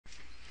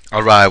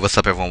Alright, what's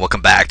up everyone?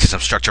 Welcome back to some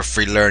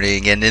structure-free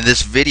learning, and in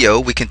this video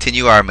we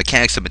continue our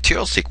mechanics of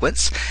material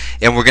sequence,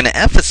 and we're going to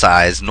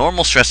emphasize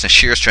normal stress and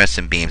shear stress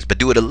in beams, but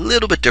do it a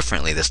little bit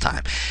differently this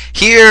time.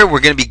 Here we're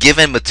going to be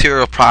given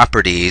material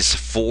properties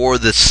for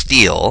the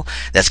steel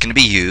that's going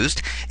to be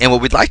used, and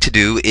what we'd like to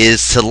do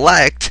is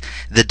select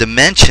the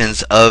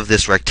dimensions of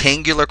this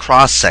rectangular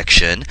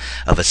cross-section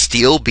of a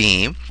steel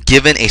beam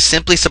given a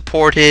simply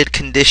supported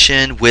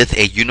condition with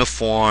a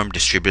uniform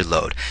distributed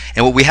load.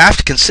 And what we have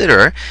to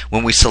consider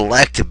when we select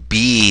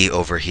B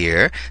over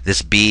here,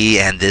 this B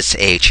and this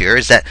H here,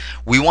 is that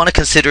we want to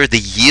consider the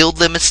yield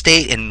limit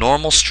state in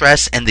normal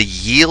stress and the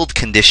yield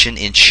condition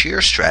in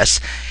shear stress.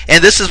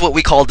 And this is what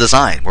we call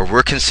design, where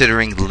we're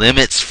considering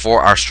limits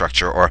for our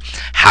structure or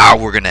how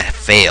we're going to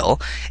fail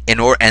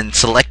and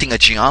selecting a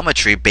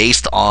geometry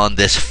based on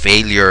this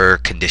failure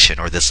condition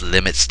or this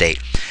limit state.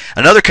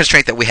 Another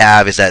constraint that we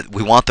have is that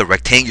we want the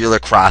rectangular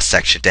cross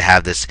section to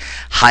have this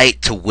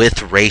height to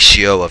width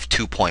ratio of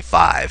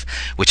 2.5,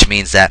 which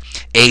means that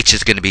H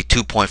is going to be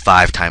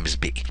 2.5 times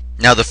B.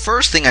 Now the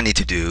first thing I need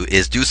to do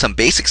is do some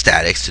basic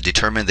statics to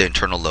determine the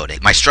internal loading.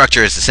 My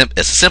structure is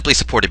a simply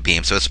supported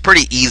beam, so it's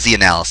pretty easy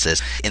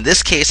analysis. In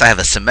this case I have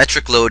a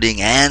symmetric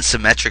loading and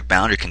symmetric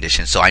boundary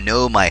condition, so I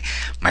know my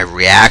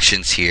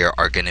reactions here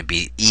are going to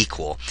be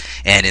equal.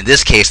 And in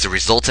this case the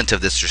resultant of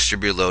this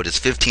distributed load is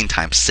 15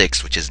 times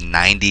 6, which is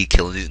 90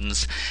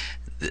 kilonewtons.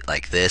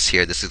 Like this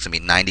here, this is going to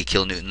be 90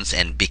 kilonewtons,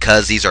 and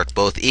because these are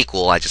both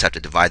equal I just have to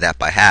divide that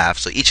by half,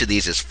 so each of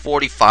these is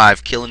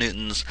 45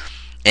 kilonewtons.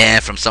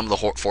 And from some of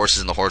the forces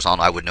in the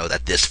horizontal, I would know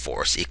that this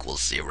force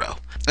equals 0.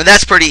 And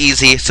that's pretty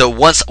easy. So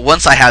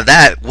once I have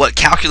that, what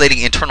calculating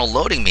internal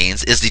loading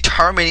means is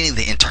determining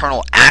the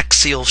internal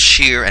axial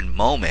shear and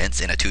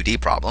moments in a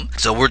 2D problem.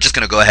 So we're just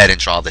going to go ahead and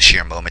draw the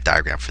shear moment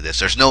diagram for this.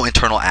 There's no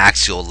internal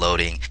axial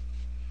loading.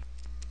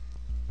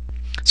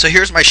 So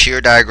here's my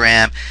shear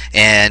diagram,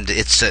 and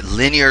it's a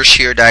linear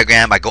shear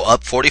diagram. I go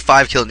up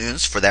 45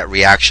 kilonewtons for that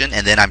reaction,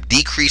 and then I'm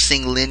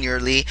decreasing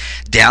linearly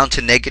down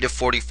to negative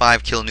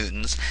 45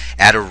 kilonewtons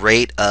at a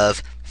rate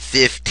of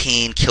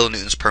 15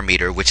 kilonewtons per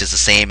meter, which is the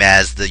same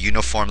as the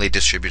uniformly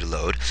distributed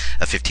load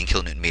of 15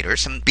 kilonewton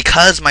meters. And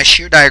because my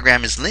shear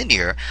diagram is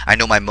linear, I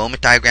know my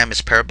moment diagram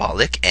is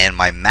parabolic, and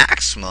my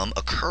maximum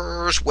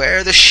occurs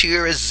where the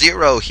shear is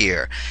 0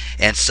 here.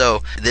 And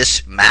so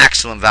this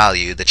maximum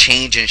value, the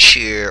change in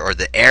shear or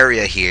the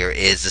area here,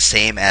 is the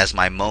same as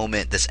my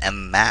moment, this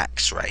M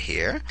max right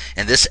here.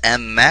 And this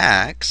M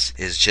max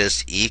is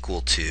just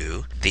equal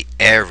to the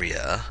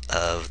area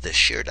of the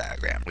shear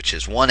diagram, which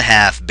is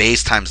 1/2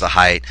 base times the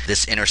height.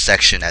 This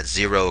intersection at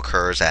 0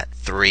 occurs at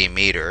 3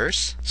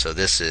 meters. So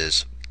this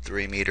is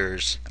 3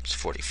 meters times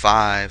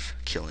 45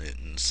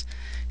 kilonewtons.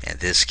 And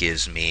this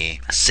gives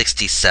me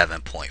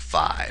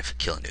 67.5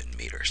 kilonewton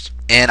meters.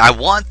 And I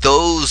want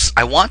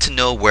to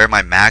know where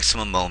my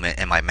maximum moment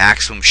and my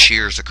maximum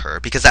shears occur,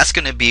 because that's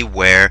going to be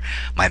where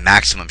my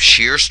maximum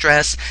shear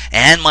stress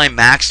and my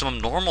maximum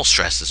normal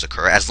stresses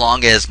occur, as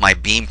long as my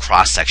beam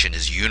cross section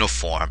is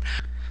uniform.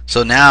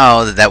 So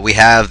now that we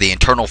have the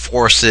internal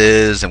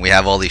forces and we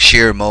have all these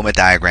shear moment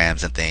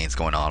diagrams and things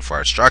going on for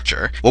our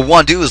structure, what we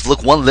want to do is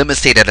look one limit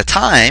state at a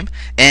time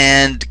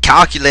and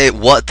calculate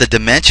what the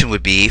dimension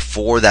would be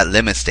for that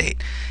limit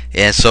state.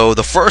 And so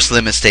the first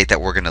limit state that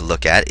we're going to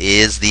look at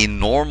is the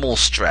normal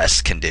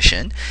stress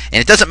condition.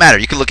 And it doesn't matter.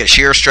 You can look at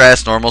shear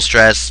stress, normal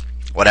stress,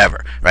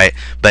 whatever, right?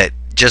 But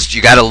just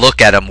you got to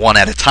look at them one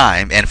at a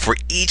time, and for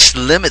each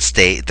limit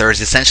state there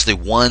is essentially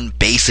one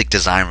basic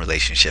design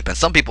relationship, and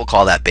some people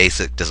call that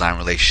basic design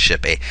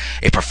relationship a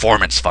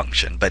performance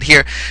function. But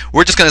here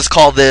we're just going to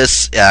call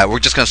this we're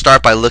just going to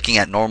start by looking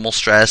at normal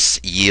stress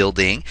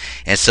yielding.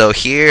 And so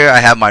here I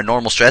have my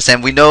normal stress,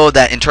 and we know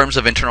that in terms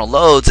of internal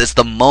loads it's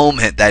the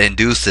moment that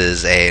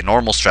induces a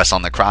normal stress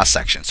on the cross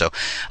section. So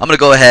I'm going to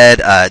go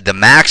ahead, the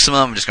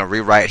maximum, I'm just going to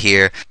rewrite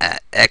here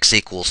at x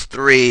equals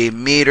 3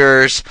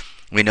 meters.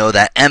 We know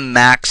that M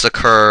max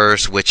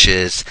occurs, which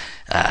is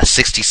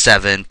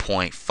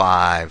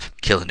 67.5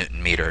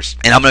 kilonewton meters.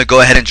 And I'm going to go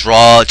ahead and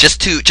draw,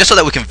 just so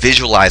that we can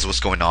visualize what's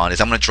going on,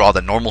 is I'm going to draw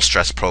the normal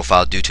stress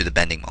profile due to the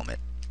bending moment.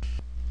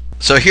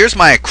 So here's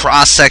my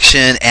cross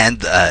section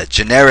and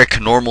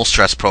generic normal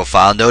stress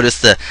profile.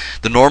 Notice the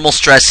normal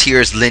stress here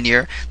is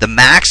linear. The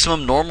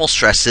maximum normal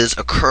stresses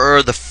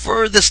occur the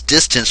furthest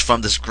distance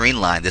from this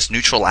green line, this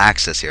neutral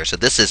axis here. So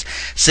this is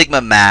sigma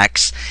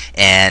max,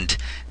 and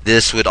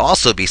this would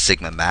also be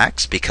sigma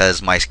max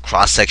because my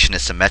cross section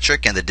is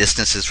symmetric and the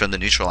distances from the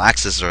neutral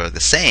axis are the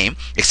same,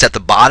 except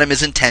the bottom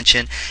is in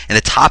tension and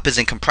the top is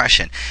in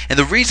compression. And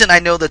the reason I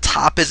know the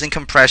top is in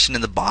compression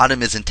and the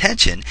bottom is in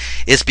tension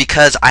is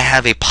because I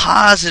have a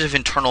positive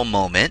internal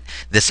moment.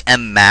 This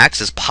M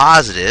max is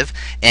positive,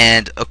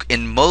 and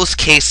in most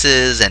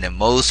cases and in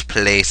most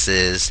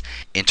places,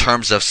 in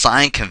terms of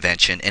sign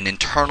convention, an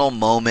internal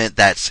moment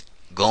that's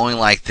going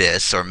like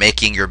this, or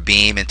making your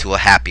beam into a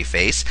happy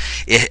face,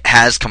 it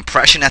has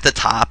compression at the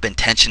top and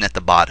tension at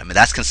the bottom, and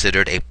that's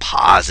considered a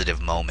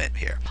positive moment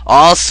here.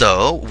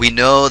 Also, we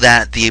know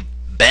that the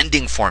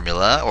bending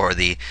formula, or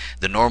the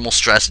normal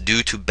stress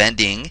due to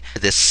bending,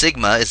 this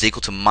sigma is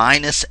equal to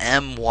minus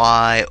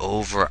my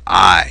over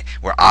I,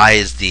 where I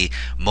is the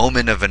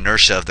moment of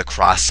inertia of the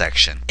cross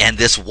section. And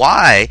this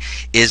y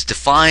is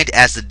defined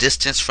as the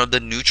distance from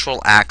the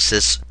neutral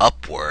axis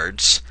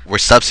upwards. We're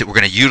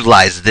going to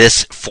utilize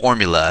this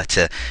formula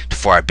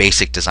for our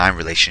basic design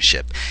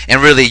relationship.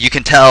 And really, you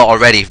can tell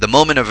already the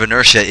moment of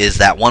inertia is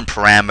that one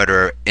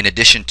parameter in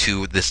addition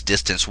to this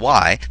distance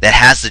y that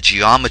has the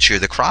geometry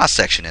of the cross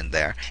section in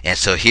there. And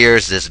so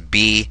here's this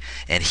b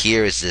and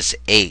here is this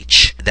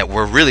h that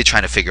we're really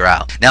trying to figure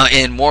out. Now,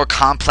 in more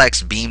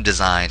complex beam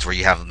designs where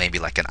you have maybe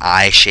like an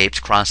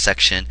I-shaped cross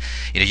section,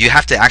 you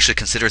have to actually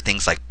consider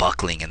things like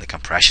buckling in the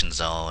compression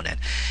zone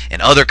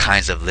and other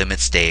kinds of limit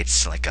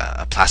states, like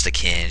a plastic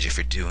hinge if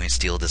you're doing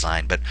steel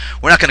design. But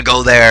we're not going to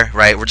go there,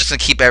 right? We're just going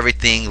to keep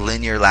everything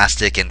linear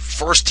elastic, and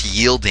first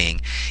yielding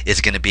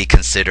is going to be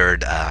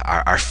considered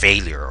our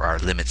failure, or our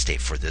limit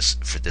state for this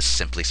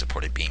simply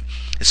supported beam.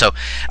 And so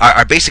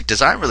our basic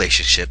design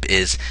relationship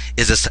is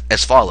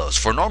as follows.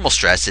 For normal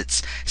stress,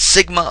 it's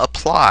sigma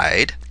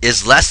applied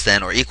is less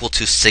than or equal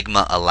to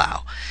sigma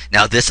allow.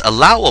 Now, this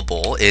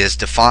allowable is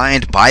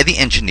defined by the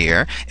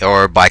engineer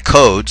or by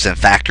codes and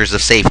factors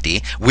of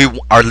safety.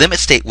 Our limit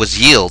state was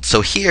yield,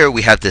 so here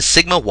we have this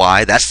sigma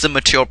y, that's the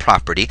material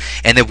property,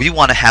 and then we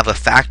want to have a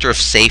factor of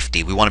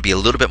safety. We want to be a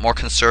little bit more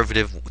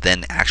conservative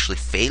than actually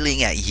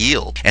failing at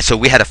yield. And so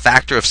we had a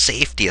factor of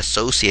safety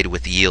associated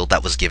with yield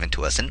that was given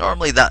to us, and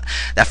normally that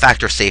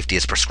factor of safety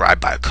is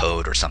prescribed by a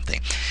code or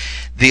something.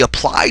 The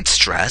applied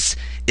stress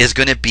is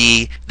going to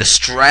be the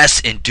stress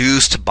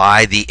induced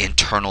by the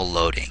internal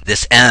loading.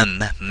 This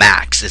M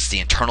max is the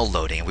internal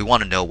loading, and we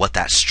want to know what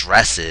that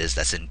stress is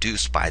that's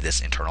induced by this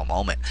internal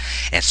moment.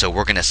 And so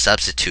we're going to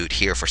substitute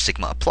here for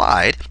sigma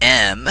applied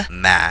M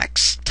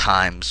max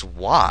times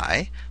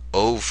y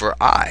over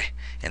I.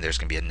 And there's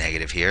going to be a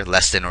negative here,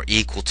 less than or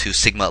equal to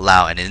sigma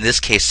allow. And in this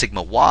case,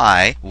 sigma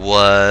y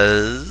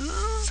was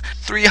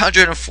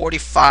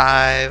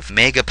 345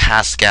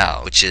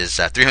 megapascal, which is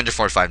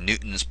 345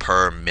 newtons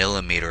per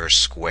millimeter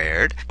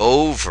squared,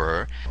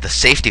 over the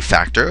safety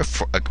factor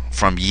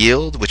from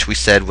yield, which we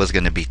said was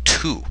going to be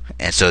 2.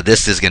 And so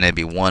this is going to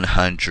be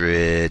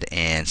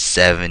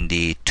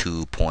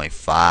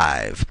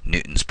 172.5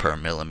 newtons per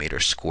millimeter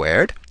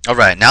squared.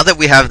 Alright, now that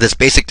we have this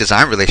basic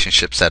design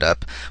relationship set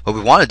up, what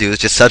we want to do is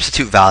just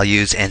substitute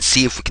values and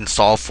see if we can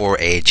solve for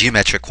a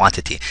geometric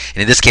quantity.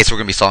 And in this case, we're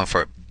going to be solving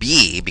for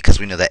b, because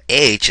we know that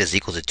h is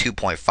equal to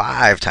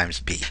 2.5 times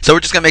b. So we're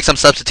just going to make some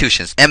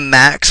substitutions. M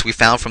max we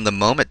found from the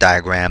moment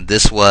diagram.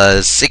 This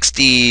was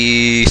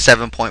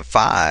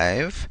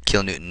 67.5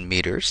 kilonewton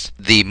meters.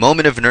 The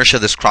moment of inertia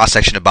of this cross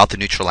section about the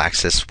neutral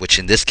axis, which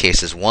in this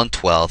case is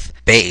 1/12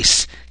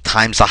 base,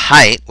 times the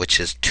height, which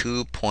is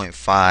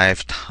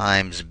 2.5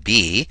 times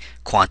b,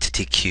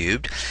 quantity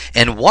cubed,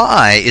 and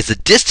y is the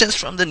distance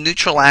from the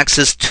neutral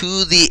axis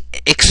to the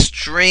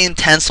extreme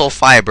tensile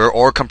fiber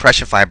or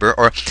compression fiber,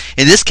 or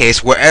in this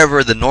case,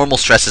 wherever the normal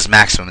stress is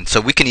maximum. And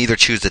so we can either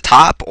choose the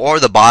top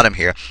or the bottom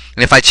here.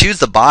 And if I choose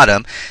the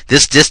bottom,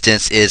 this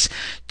distance is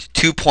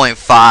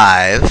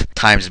 2.5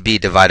 times b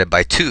divided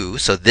by 2.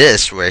 So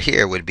this right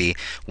here would be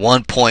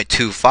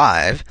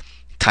 1.25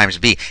 times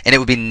b, and it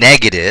would be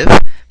negative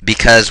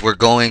because we're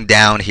going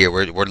down here.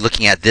 We're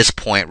looking at this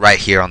point right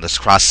here on this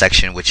cross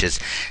section, which is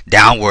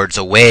downwards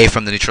away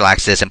from the neutral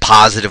axis, and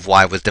positive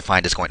y was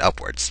defined as going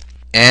upwards.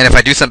 And if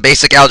I do some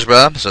basic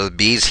algebra, so the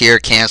b's here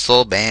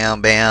cancel, bam,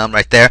 bam,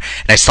 right there,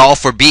 and I solve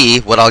for b,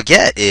 what I'll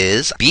get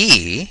is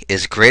b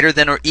is greater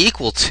than or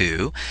equal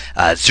to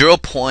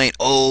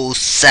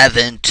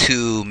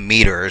 0.072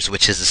 meters,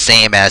 which is the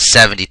same as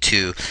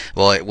 72,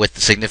 well, with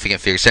the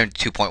significant figure,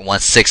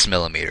 72.16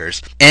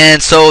 millimeters.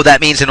 And so that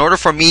means in order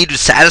for me to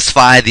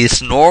satisfy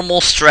this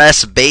normal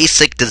stress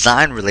basic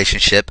design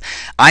relationship,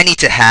 I need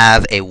to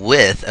have a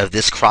width of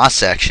this cross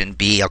section,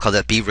 b, I'll call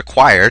that b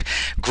required,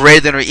 greater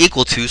than or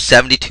equal to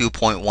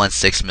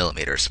 72.16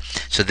 millimeters.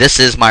 So this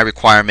is my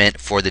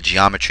requirement for the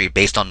geometry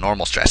based on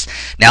normal stress.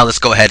 Now let's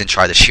go ahead and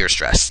try the shear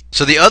stress.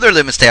 So the other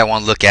limit state I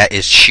want to look at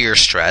is shear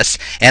stress.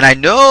 And I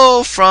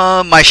know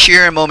from my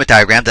shear and moment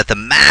diagram that the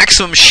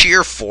maximum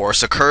shear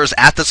force occurs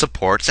at the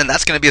supports, and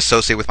that's going to be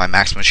associated with my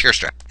maximum shear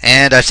stress.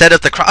 And I've set up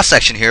the cross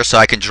section here so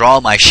I can draw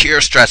my shear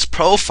stress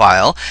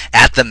profile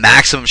at the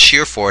maximum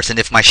shear force. And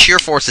if my shear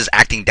force is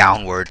acting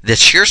downward, the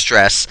shear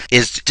stress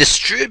is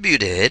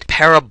distributed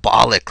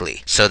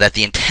parabolically so that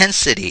the intensity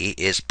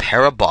is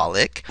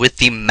parabolic with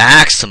the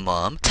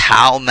maximum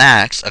tau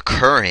max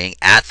occurring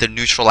at the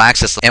neutral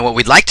axis. And what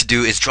we'd like to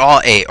do is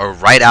draw or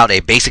write out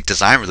a basic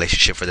design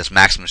relationship for this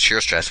maximum shear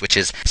stress, which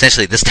is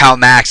essentially this tau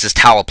max is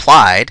tau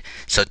applied.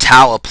 So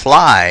tau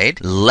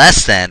applied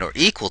less than or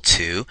equal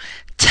to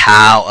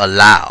tau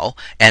allow,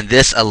 and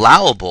this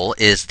allowable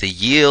is the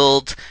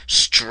yield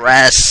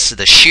stress,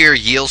 the shear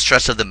yield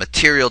stress of the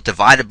material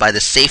divided by the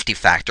safety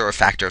factor, or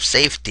factor of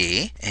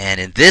safety. And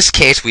in this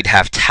case, we'd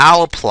have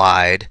tau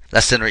applied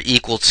less than or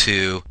equal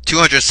to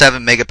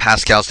 207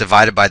 megapascals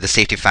divided by the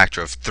safety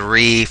factor of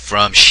 3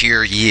 from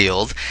shear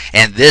yield,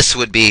 and this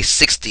would be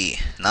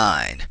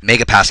 69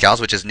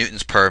 megapascals, which is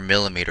newtons per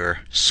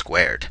millimeter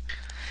squared.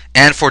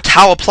 And for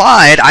tau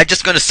applied, I'm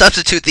just going to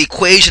substitute the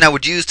equation I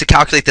would use to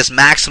calculate this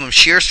maximum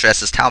shear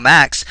stress as tau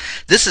max.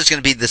 This is going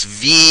to be this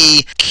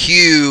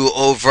VQ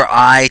over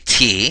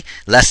IT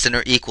less than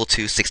or equal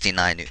to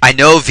 69 newtons. I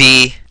know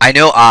V, I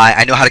know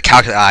I know how to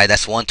calculate I.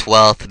 That's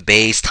 1/12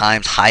 base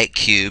times height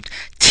cubed.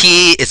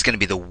 T is going to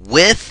be the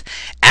width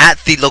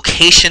at the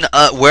location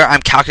where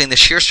I'm calculating the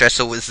shear stress.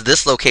 So it's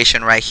this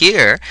location right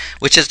here,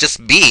 which is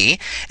just B.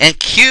 And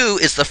Q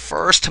is the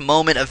first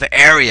moment of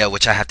area,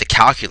 which I have to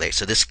calculate.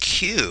 So this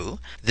Q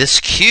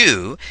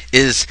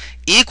is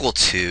equal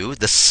to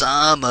the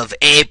sum of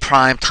A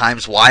prime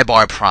times Y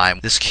bar prime.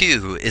 This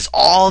Q is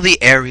all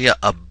the area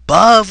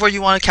above where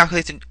you want to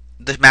calculate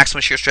the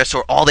maximum shear stress,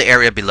 or all the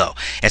area below.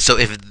 And so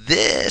if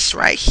this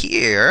right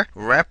here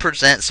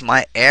represents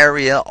my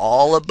area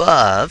all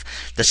above,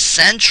 the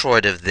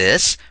centroid of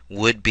this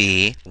would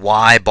be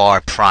Y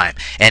bar prime.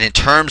 And in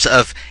terms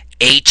of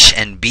H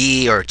and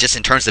B, or just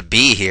in terms of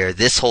B here,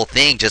 this whole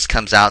thing just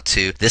comes out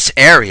to this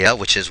area,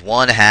 which is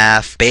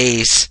 1/2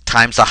 base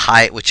times the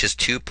height, which is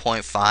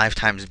 2.5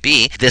 times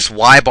B. This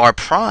Y bar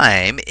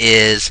prime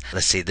is,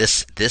 let's see,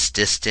 this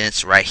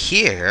distance right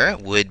here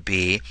would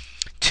be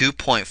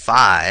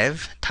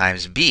 2.5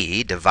 times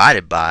B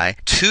divided by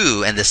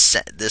 2, and this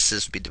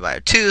is be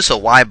divided by 2, so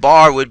Y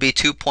bar would be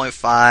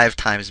 2.5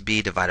 times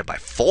B divided by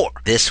 4.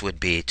 This would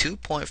be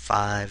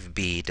 2.5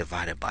 B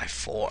divided by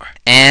 4.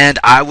 And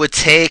I would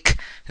take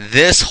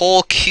this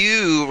whole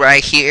Q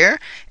right here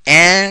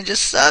and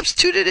just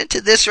substitute it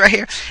into this right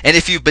here. And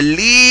if you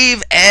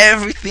believe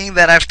everything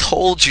that I've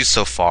told you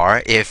so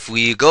far, if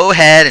we go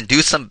ahead and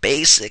do some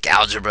basic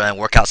algebra and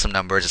work out some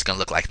numbers, it's going to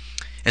look like.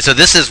 And so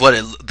this is what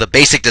the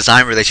basic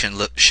design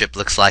relationship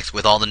looks like,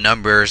 with all the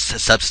numbers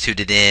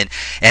substituted in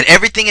and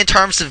everything in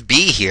terms of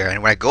B here.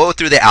 And when I go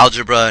through the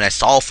algebra and I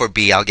solve for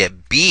B, I'll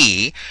get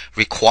B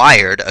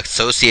required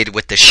associated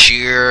with the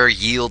shear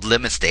yield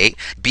limit state.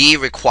 B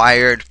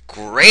required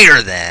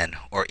greater than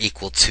or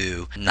equal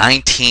to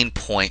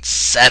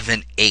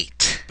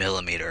 19.78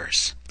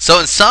 millimeters. So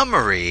in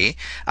summary,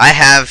 I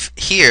have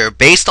here,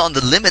 based on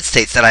the limit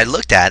states that I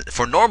looked at,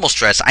 for normal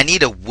stress, I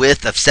need a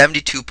width of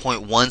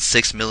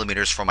 72.16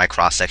 millimeters for my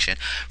cross section.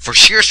 For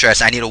shear stress,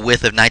 I need a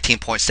width of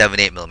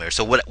 19.78 millimeters.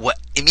 So what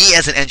me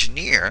as an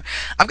engineer,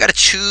 I've got to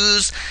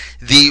choose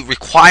the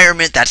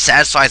requirement that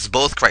satisfies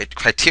both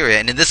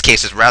criteria. And in this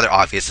case, it's rather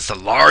obvious. It's the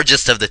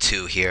largest of the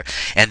two here.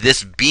 And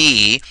this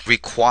B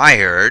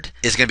required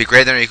is going to be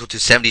greater than or equal to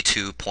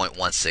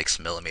 72.16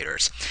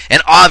 millimeters.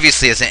 And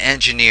obviously, as an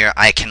engineer,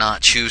 I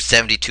cannot choose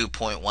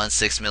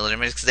 72.16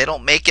 millimeters because they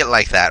don't make it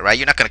like that, right?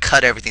 You're not going to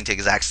cut everything to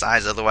exact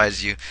size,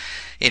 otherwise you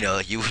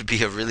would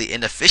be a really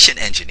inefficient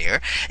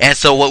engineer. And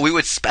so what we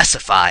would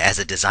specify as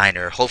a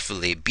designer,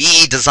 hopefully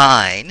B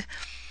design,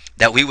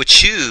 that we would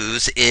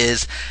choose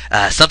is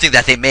something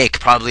that they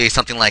make, probably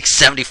something like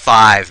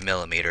 75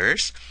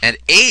 millimeters. And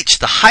H,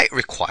 the height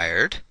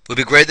required, would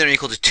be greater than or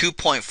equal to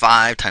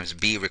 2.5 times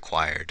B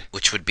required,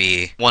 which would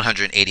be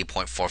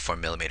 180.44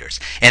 millimeters.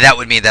 And that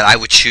would mean that I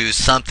would choose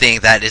something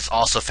that is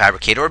also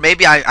fabricated, or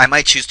maybe I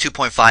might choose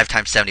 2.5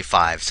 times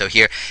 75. So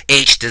here,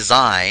 H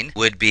design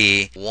would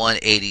be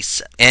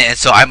 187. And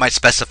so I might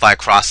specify a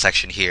cross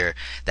section here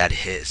that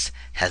has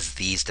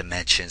these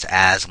dimensions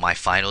as my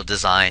final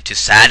design to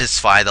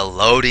satisfy the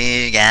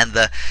loading and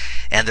the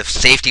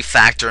safety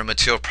factor and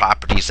material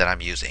properties that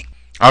I'm using.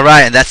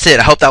 Alright, and that's it.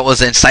 I hope that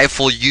was an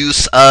insightful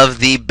use of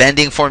the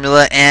bending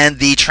formula and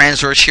the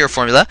transverse shear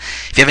formula.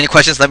 If you have any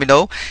questions, let me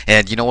know.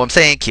 And you know what I'm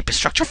saying, keep it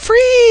structure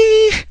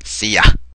free. See ya.